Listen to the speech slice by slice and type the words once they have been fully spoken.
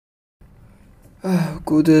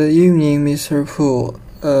Good evening, Mr. Pu.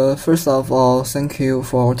 First of all, thank you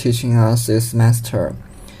for teaching us this semester.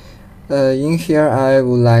 In here, I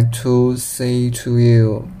would like to say to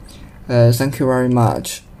you, thank you very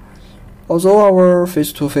much. Although our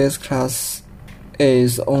face-to-face class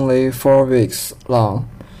is only 4 weeks long,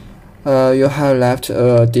 you have left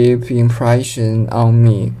a deep impression on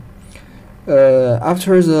me.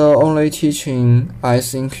 After the only teaching, I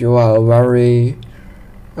think you are a very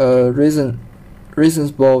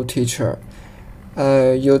reasonable teacher.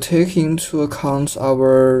 You take into account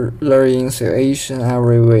our learning situation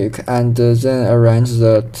every week and then arrange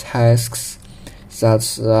the tasks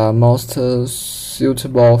that are most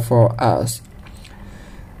suitable for us.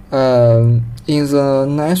 In the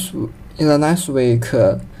next week,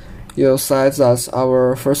 you said that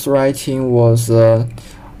our first writing was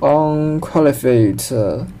unqualified,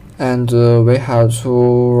 and we had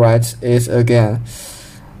to write it again.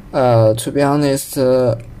 To be honest,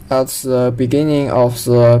 at the beginning of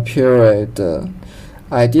the period,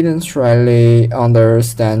 I didn't really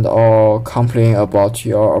understand or complain about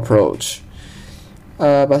your approach.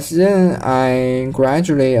 But then I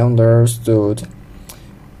gradually understood.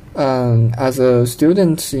 As a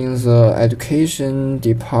student in the education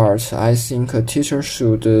department, I think a teacher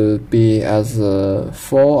should be as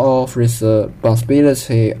full of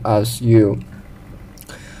responsibility as you.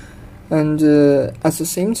 And at the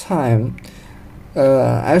same time,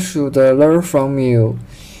 I should learn from you.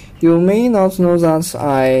 You may not know that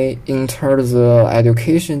I entered the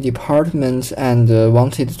education department and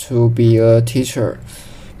wanted to be a teacher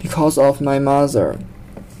because of my mother.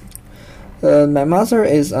 My mother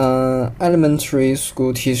is an elementary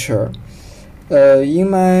school teacher. In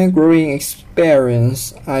my growing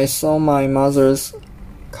experience, I saw my mother's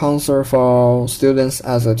concern for students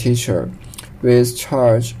as a teacher with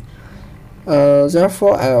charge.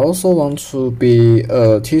 Therefore, I also want to be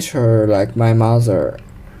a teacher like my mother.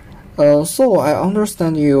 So I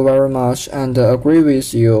understand you very much and agree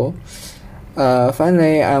with you.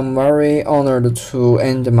 Finally, I'm very honored to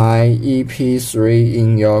end my EP3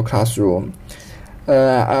 in your classroom.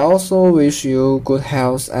 I also wish you good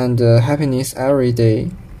health and happiness every day.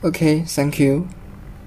 Okay, thank you.